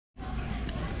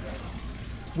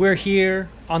We're here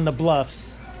on the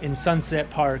bluffs in Sunset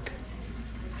Park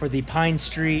for the Pine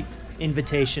Street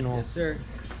Invitational. Yes, sir.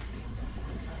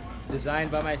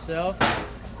 Designed by myself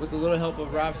with a little help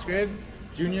of Rob Scribb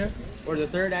Jr., or the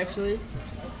third actually.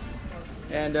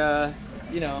 And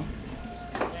you know,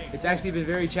 it's actually been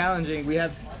very challenging. We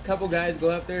have a couple guys go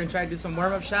up there and try to do some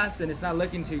warm-up shots, and it's not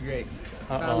looking too great.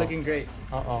 Not looking great.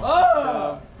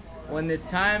 So when it's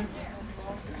time,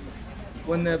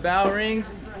 when the bell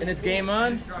rings and it's game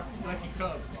on,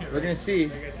 we're gonna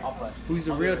see who's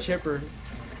the real chipper.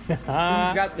 Who's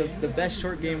got the best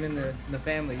short game in the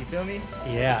family, you feel me?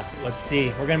 Yeah, let's see.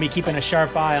 We're gonna be keeping a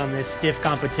sharp eye on this stiff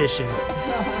competition.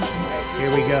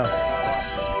 Here we go.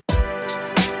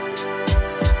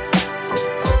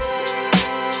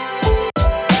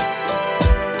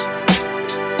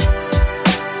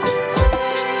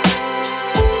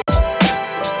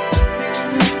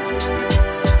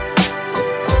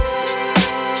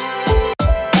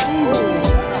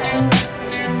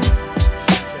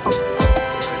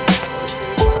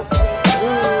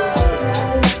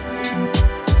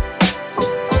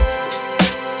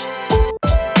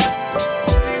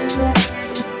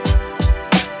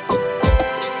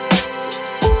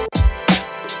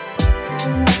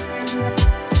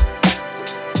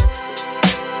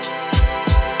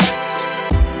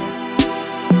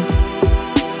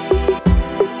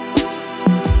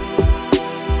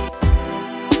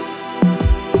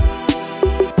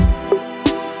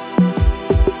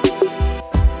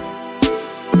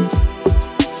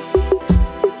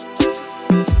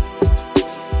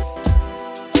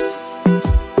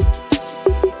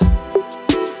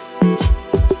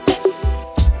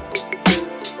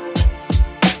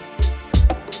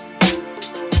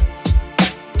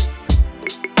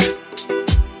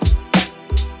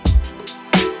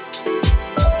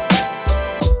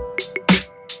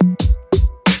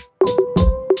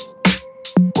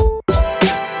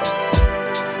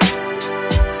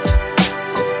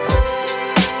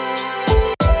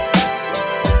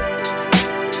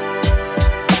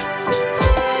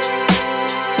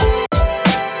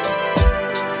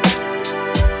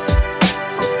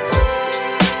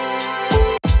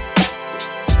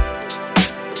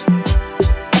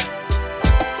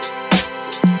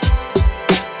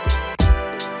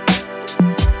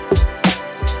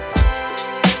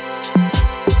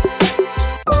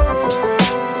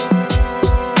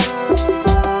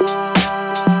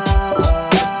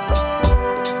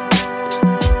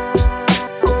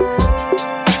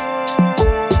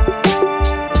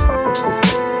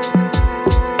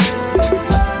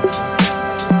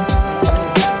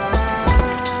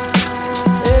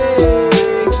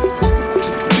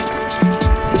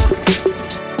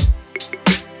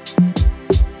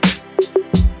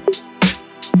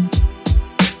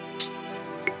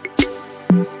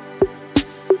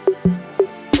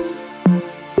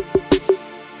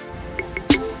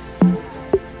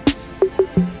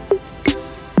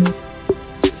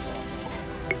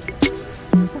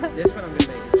 This one I'm